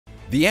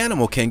The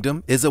animal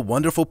kingdom is a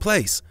wonderful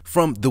place,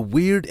 from the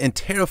weird and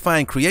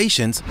terrifying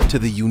creations to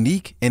the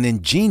unique and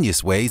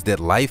ingenious ways that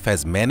life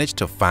has managed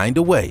to find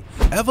a way.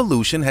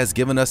 Evolution has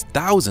given us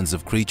thousands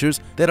of creatures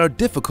that are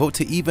difficult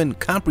to even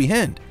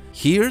comprehend.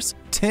 Here's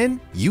 10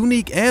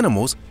 unique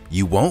animals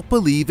you won't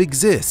believe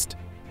exist.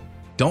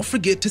 Don't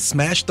forget to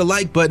smash the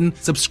like button,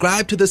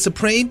 subscribe to The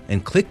Supreme,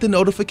 and click the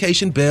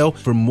notification bell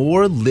for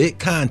more lit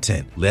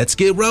content. Let's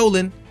get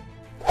rolling.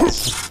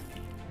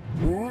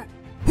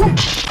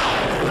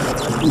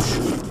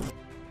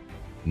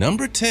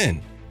 Number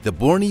 10. The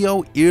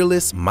Borneo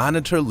earless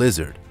monitor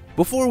lizard.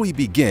 Before we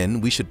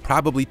begin, we should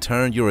probably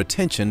turn your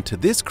attention to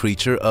this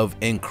creature of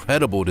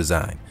incredible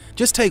design.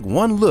 Just take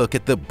one look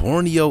at the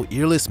Borneo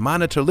earless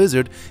monitor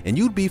lizard and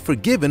you'd be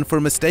forgiven for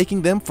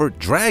mistaking them for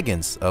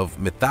dragons of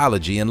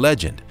mythology and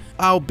legend,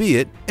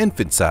 albeit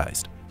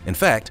infant-sized. In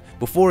fact,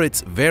 before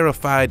its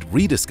verified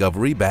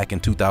rediscovery back in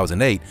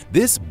 2008,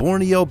 this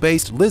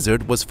Borneo-based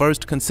lizard was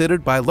first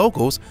considered by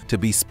locals to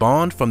be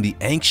spawned from the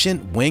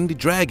ancient winged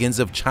dragons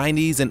of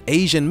Chinese and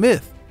Asian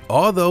myth.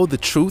 Although the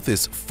truth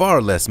is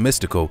far less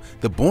mystical,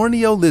 the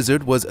Borneo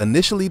lizard was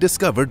initially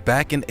discovered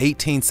back in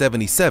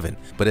 1877,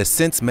 but has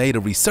since made a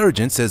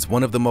resurgence as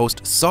one of the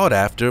most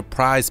sought-after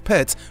prized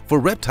pets for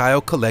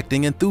reptile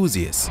collecting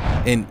enthusiasts.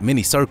 In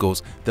many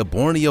circles, the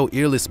Borneo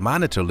earless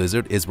monitor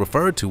lizard is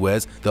referred to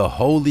as the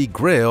holy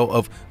grail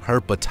of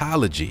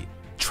herpetology.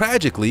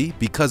 Tragically,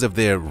 because of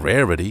their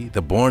rarity,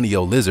 the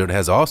Borneo lizard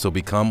has also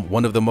become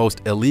one of the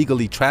most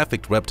illegally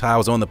trafficked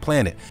reptiles on the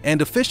planet,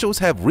 and officials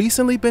have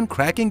recently been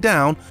cracking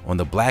down on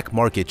the black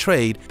market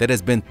trade that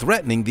has been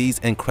threatening these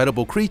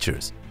incredible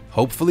creatures.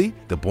 Hopefully,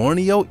 the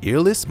Borneo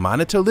earless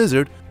monitor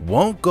lizard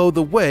won't go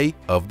the way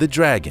of the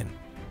dragon.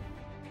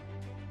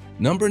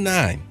 Number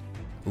 9.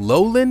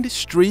 Lowland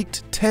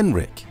streaked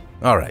tenric.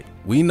 Alright,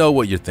 we know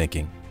what you're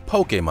thinking.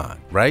 Pokemon,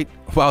 right?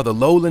 While the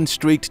lowland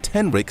streaked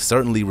tenric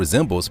certainly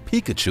resembles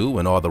Pikachu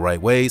in all the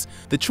right ways,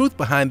 the truth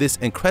behind this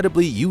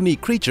incredibly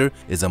unique creature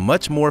is a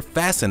much more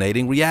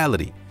fascinating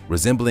reality.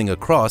 Resembling a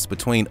cross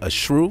between a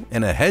shrew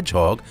and a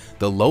hedgehog,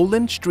 the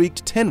lowland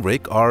streaked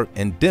tenric are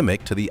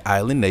endemic to the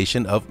island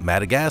nation of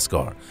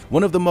Madagascar,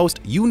 one of the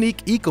most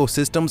unique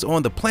ecosystems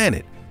on the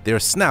planet. Their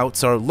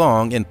snouts are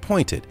long and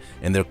pointed,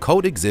 and their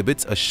coat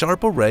exhibits a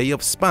sharp array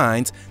of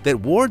spines that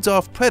wards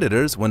off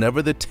predators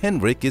whenever the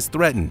tenric is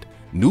threatened.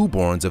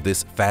 Newborns of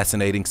this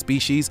fascinating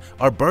species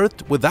are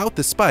birthed without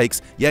the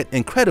spikes, yet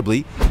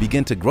incredibly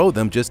begin to grow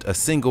them just a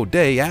single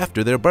day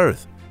after their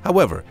birth.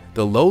 However,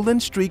 the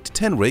lowland streaked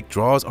tenric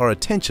draws our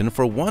attention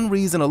for one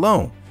reason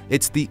alone.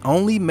 It's the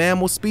only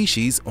mammal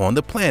species on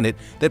the planet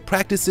that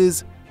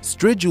practices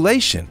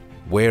stridulation,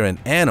 where an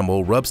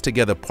animal rubs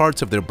together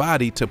parts of their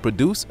body to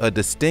produce a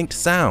distinct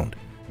sound.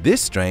 This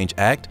strange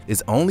act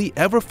is only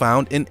ever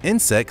found in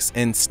insects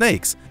and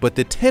snakes, but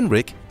the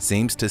tenric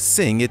seems to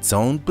sing its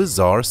own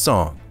bizarre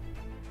song.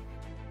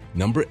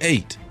 Number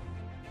 8.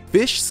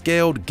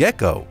 Fish-scaled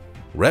gecko.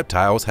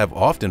 Reptiles have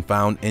often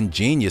found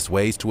ingenious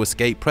ways to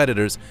escape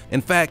predators. In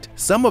fact,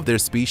 some of their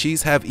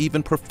species have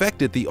even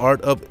perfected the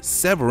art of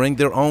severing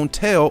their own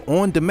tail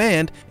on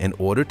demand in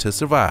order to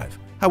survive.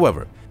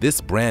 However, this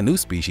brand new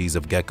species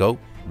of gecko,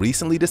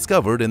 recently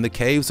discovered in the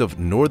caves of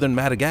northern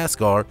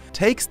Madagascar,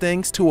 takes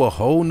things to a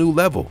whole new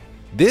level.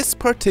 This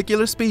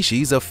particular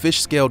species of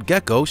fish-scaled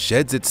gecko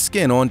sheds its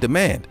skin on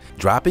demand,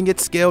 dropping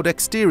its scaled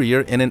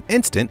exterior in an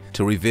instant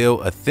to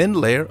reveal a thin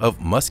layer of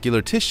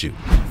muscular tissue.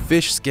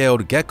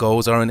 Fish-scaled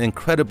geckos are an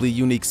incredibly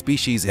unique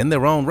species in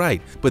their own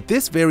right, but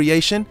this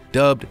variation,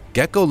 dubbed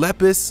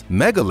Geckolepis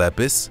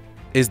megalepis,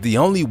 is the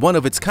only one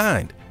of its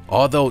kind.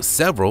 Although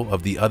several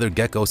of the other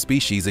gecko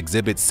species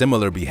exhibit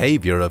similar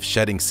behavior of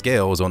shedding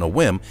scales on a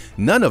whim,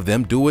 none of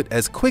them do it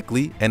as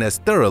quickly and as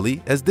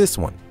thoroughly as this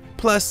one.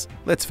 Plus,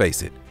 let's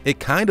face it, it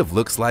kind of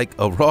looks like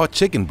a raw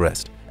chicken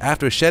breast.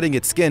 After shedding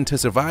its skin to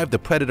survive the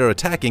predator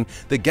attacking,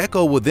 the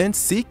gecko will then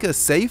seek a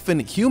safe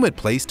and humid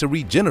place to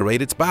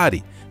regenerate its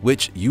body,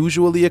 which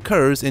usually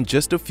occurs in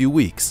just a few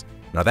weeks.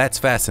 Now that's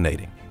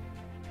fascinating.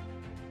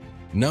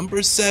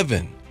 Number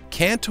 7.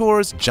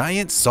 Cantor's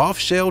giant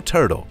soft-shell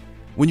turtle.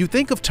 When you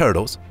think of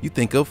turtles, you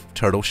think of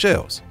turtle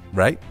shells,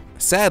 right?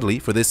 Sadly,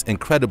 for this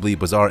incredibly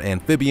bizarre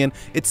amphibian,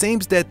 it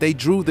seems that they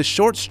drew the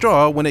short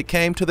straw when it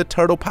came to the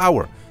turtle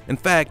power. In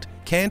fact,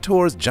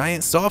 Cantor's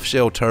giant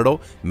soft-shell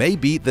turtle may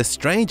be the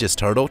strangest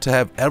turtle to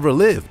have ever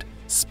lived.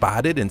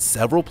 Spotted in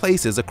several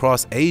places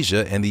across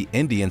Asia and the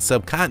Indian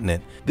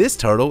subcontinent, this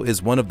turtle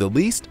is one of the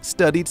least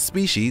studied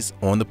species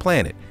on the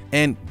planet.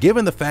 And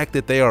given the fact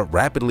that they are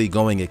rapidly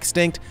going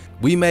extinct,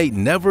 we may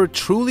never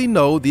truly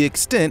know the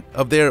extent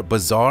of their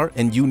bizarre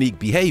and unique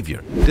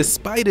behavior.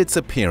 Despite its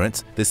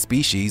appearance, the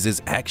species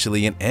is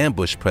actually an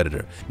ambush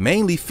predator,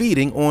 mainly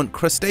feeding on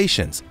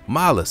crustaceans,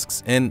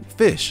 mollusks, and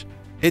fish.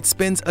 It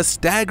spends a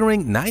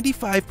staggering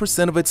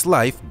 95% of its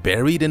life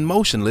buried and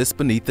motionless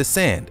beneath the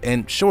sand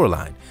and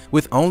shoreline,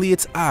 with only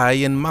its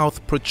eye and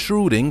mouth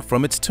protruding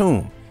from its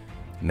tomb.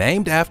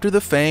 Named after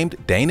the famed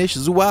Danish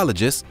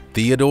zoologist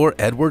Theodore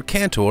Edward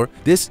Cantor,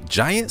 this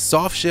giant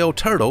soft-shell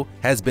turtle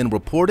has been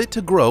reported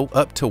to grow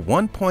up to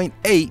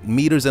 1.8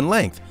 meters in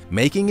length,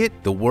 making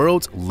it the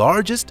world's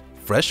largest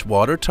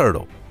freshwater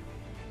turtle.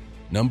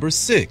 Number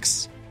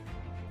 6.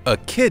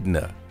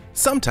 Echidna.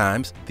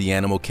 Sometimes the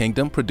animal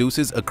kingdom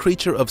produces a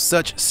creature of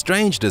such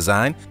strange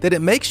design that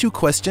it makes you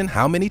question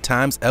how many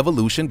times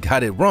evolution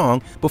got it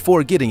wrong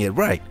before getting it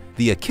right.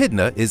 The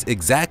echidna is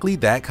exactly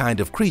that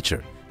kind of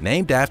creature.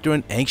 Named after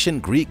an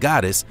ancient Greek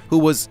goddess who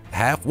was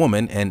half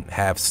woman and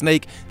half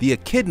snake, the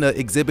echidna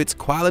exhibits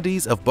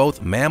qualities of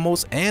both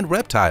mammals and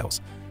reptiles.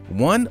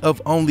 One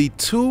of only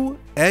 2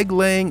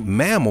 egg-laying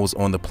mammals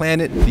on the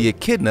planet, the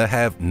echidna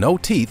have no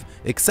teeth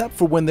except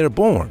for when they're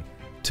born,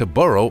 to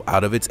burrow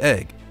out of its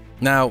egg.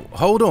 Now,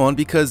 hold on,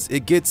 because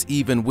it gets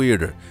even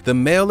weirder. The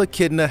male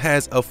echidna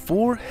has a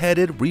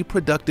 4-headed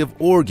reproductive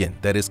organ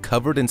that is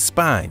covered in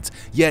spines,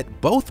 yet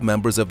both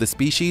members of the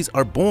species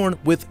are born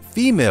with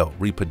female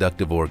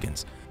reproductive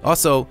organs.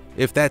 Also,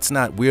 if that's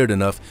not weird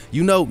enough,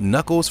 you know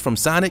Knuckles from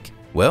Sonic?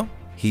 Well,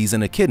 he's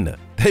an echidna.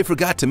 They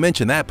forgot to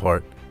mention that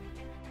part.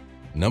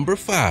 Number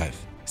 5.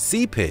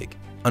 Sea pig.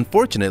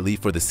 Unfortunately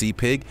for the sea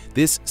pig,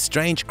 this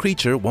strange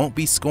creature won't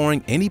be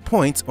scoring any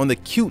points on the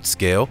cute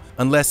scale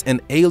unless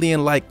an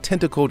alien-like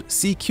tentacled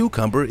sea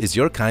cucumber is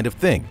your kind of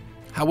thing.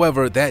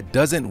 However, that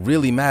doesn't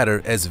really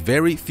matter, as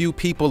very few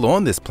people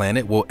on this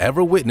planet will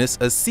ever witness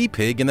a sea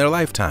pig in their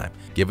lifetime,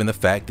 given the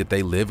fact that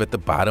they live at the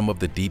bottom of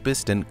the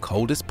deepest and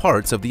coldest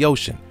parts of the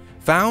ocean.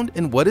 Found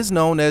in what is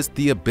known as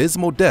the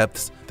abysmal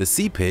depths, the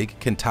sea pig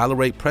can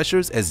tolerate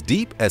pressures as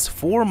deep as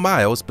 4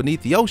 miles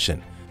beneath the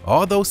ocean.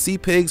 Although sea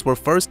pigs were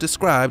first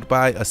described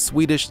by a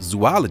Swedish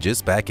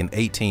zoologist back in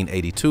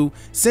 1882,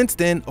 since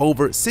then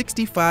over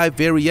 65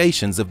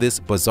 variations of this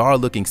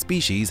bizarre-looking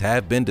species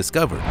have been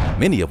discovered,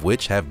 many of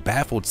which have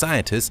baffled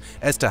scientists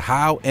as to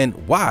how and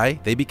why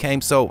they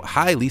became so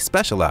highly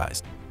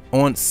specialized.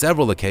 On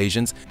several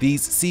occasions,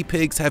 these sea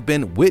pigs have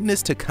been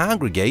witnessed to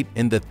congregate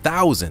in the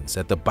thousands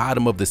at the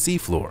bottom of the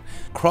seafloor,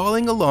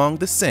 crawling along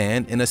the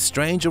sand in a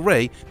strange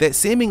array that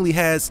seemingly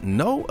has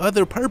no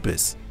other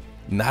purpose.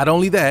 Not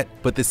only that,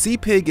 but the sea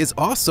pig is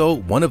also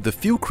one of the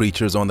few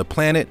creatures on the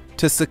planet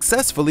to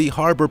successfully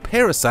harbor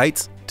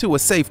parasites to a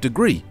safe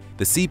degree.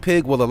 The sea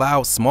pig will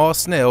allow small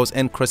snails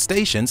and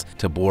crustaceans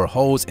to bore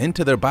holes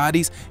into their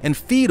bodies and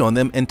feed on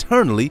them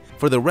internally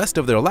for the rest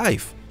of their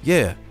life.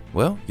 Yeah,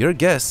 well, your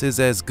guess is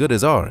as good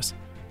as ours.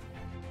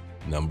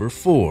 Number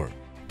 4.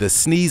 The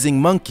sneezing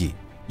monkey.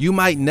 You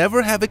might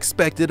never have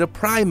expected a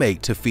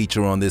primate to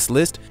feature on this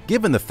list,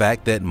 given the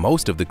fact that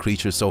most of the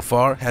creatures so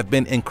far have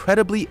been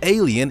incredibly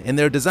alien in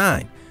their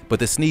design.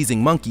 But the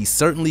sneezing monkey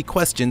certainly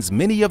questions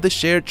many of the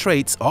shared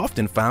traits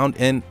often found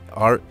in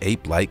our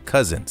ape-like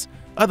cousins.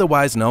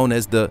 Otherwise known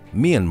as the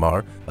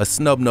Myanmar, a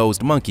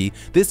snub-nosed monkey,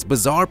 this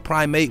bizarre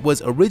primate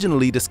was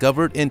originally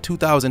discovered in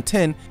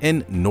 2010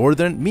 in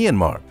northern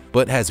Myanmar,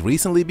 but has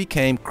recently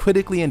become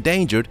critically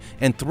endangered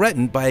and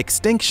threatened by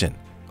extinction.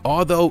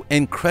 Although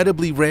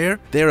incredibly rare,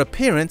 their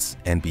appearance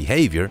and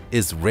behavior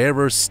is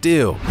rarer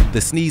still.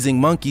 The sneezing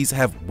monkeys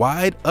have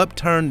wide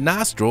upturned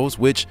nostrils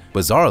which,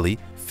 bizarrely,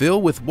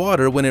 fill with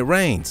water when it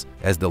rains.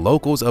 As the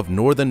locals of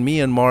northern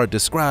Myanmar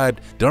described,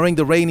 during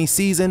the rainy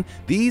season,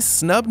 these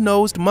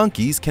snub-nosed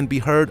monkeys can be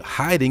heard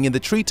hiding in the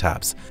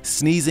treetops,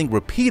 sneezing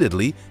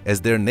repeatedly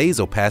as their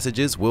nasal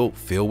passages will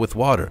fill with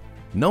water.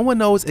 No one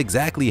knows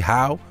exactly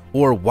how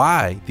or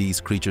why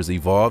these creatures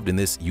evolved in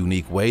this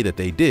unique way that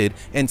they did,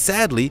 and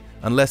sadly,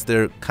 unless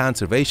their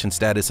conservation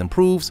status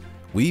improves,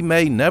 we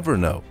may never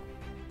know.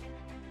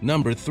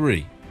 Number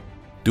 3.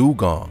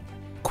 Dugong.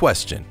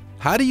 Question: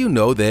 how do you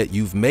know that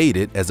you've made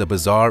it as a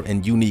bizarre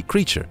and unique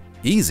creature?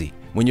 Easy.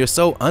 When you're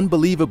so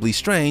unbelievably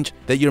strange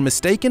that you're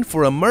mistaken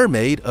for a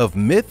mermaid of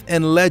myth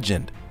and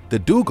legend. The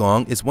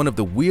dugong is one of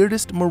the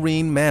weirdest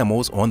marine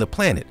mammals on the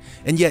planet,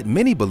 and yet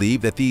many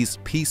believe that these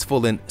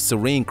peaceful and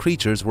serene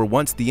creatures were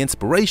once the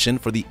inspiration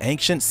for the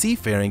ancient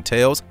seafaring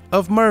tales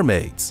of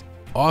mermaids.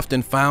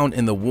 Often found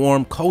in the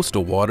warm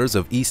coastal waters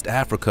of East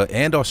Africa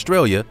and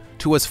Australia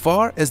to as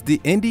far as the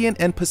Indian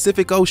and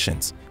Pacific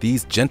Oceans,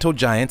 these gentle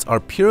giants are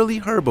purely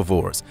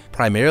herbivores,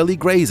 primarily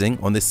grazing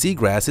on the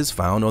seagrasses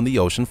found on the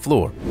ocean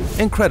floor.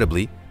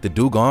 Incredibly, the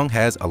dugong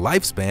has a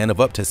lifespan of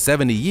up to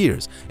 70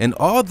 years, and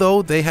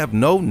although they have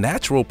no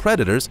natural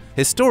predators,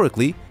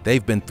 historically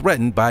they've been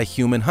threatened by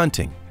human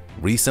hunting.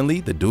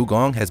 Recently, the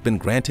dugong has been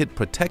granted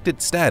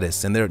protected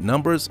status and their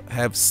numbers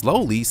have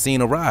slowly seen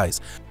a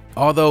rise.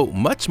 Although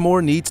much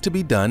more needs to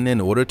be done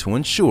in order to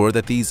ensure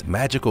that these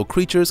magical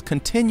creatures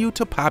continue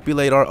to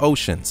populate our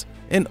oceans.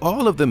 In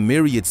all of the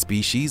myriad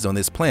species on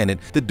this planet,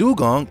 the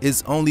dugong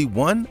is only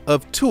one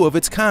of 2 of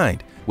its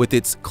kind, with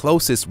its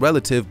closest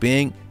relative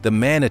being the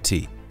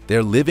manatee.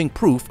 They're living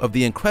proof of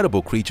the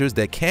incredible creatures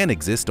that can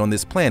exist on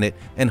this planet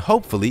and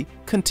hopefully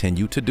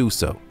continue to do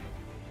so.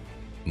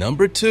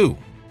 Number 2.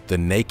 The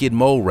naked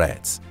mole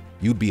rats.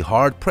 You'd be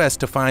hard-pressed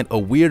to find a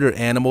weirder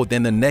animal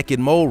than the naked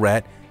mole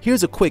rat.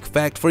 Here's a quick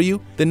fact for you.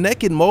 The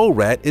naked mole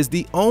rat is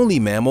the only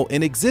mammal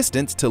in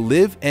existence to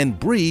live and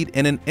breed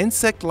in an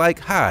insect-like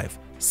hive.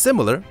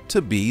 similar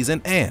to bees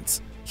and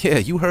ants. Yeah,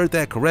 you heard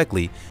that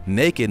correctly.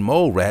 Naked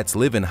mole rats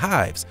live in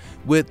hives,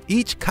 with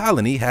each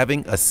colony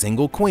having a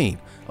single queen,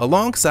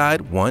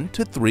 alongside 1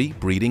 to 3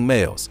 breeding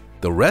males.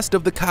 The rest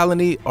of the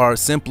colony are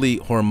simply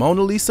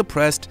hormonally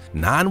suppressed,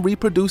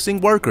 non-reproducing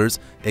workers,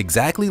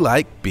 exactly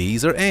like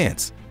bees or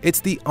ants.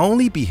 It's the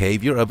only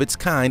behavior of its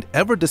kind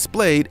ever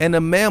displayed in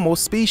a mammal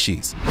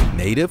species.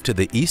 Native to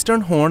the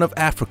eastern horn of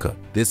Africa,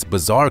 this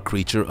bizarre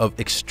creature of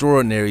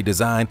extraordinary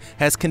design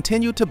has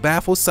continued to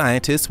baffle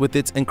scientists with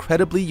its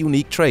incredibly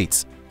unique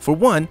traits. For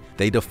one,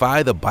 they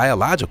defy the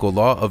biological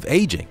law of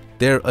aging.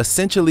 They're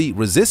essentially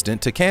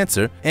resistant to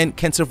cancer and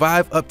can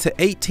survive up to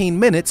 18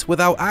 minutes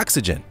without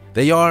oxygen.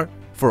 They are,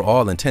 for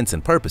all intents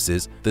and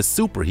purposes, the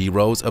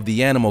superheroes of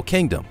the animal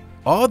kingdom.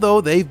 Although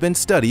they've been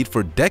studied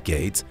for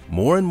decades,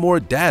 more and more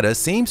data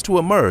seems to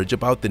emerge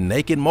about the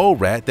naked mole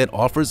rat that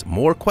offers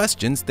more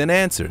questions than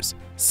answers.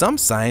 Some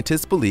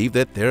scientists believe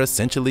that they're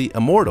essentially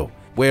immortal,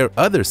 where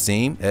others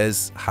seem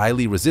as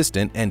highly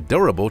resistant and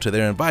durable to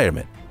their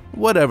environment.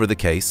 Whatever the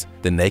case,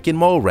 the naked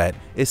mole rat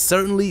is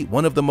certainly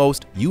one of the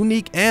most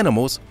unique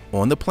animals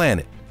on the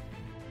planet.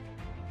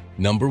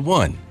 Number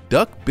 1.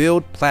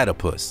 Duck-billed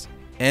platypus.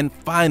 And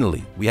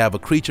finally, we have a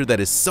creature that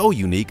is so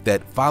unique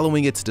that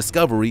following its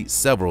discovery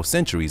several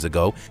centuries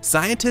ago,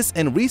 scientists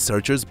and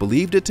researchers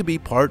believed it to be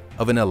part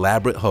of an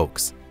elaborate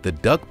hoax. The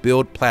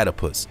duck-billed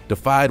platypus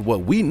defied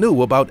what we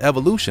knew about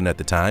evolution at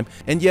the time,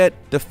 and yet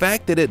the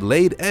fact that it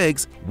laid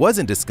eggs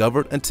wasn't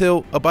discovered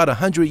until about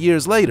 100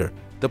 years later.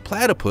 The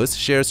platypus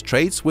shares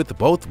traits with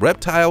both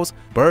reptiles,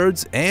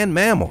 birds, and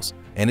mammals,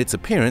 and its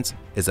appearance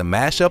is a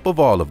mashup of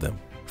all of them.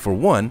 For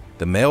one,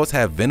 the males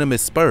have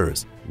venomous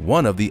spurs,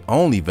 one of the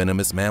only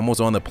venomous mammals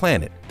on the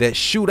planet, that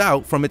shoot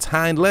out from its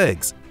hind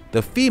legs.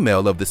 The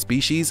female of the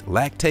species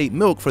lactate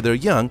milk for their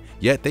young,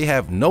 yet they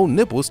have no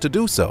nipples to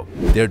do so.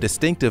 Their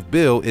distinctive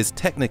bill is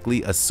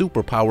technically a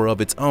superpower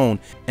of its own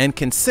and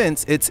can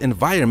sense its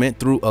environment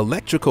through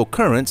electrical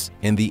currents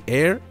in the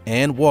air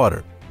and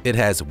water. It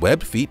has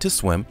webbed feet to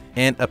swim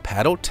and a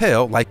paddled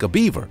tail like a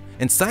beaver,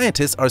 and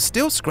scientists are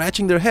still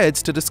scratching their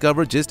heads to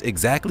discover just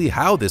exactly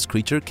how this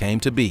creature came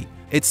to be.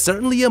 It's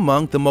certainly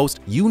among the most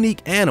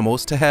unique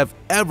animals to have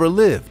ever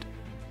lived.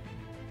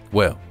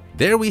 Well,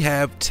 there we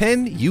have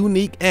 10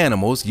 unique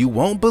animals you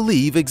won't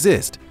believe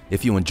exist.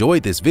 If you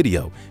enjoyed this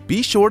video,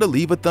 be sure to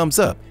leave a thumbs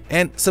up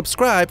and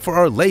subscribe for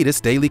our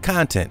latest daily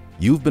content.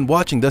 You've been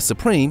watching The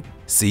Supreme.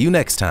 See you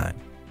next time.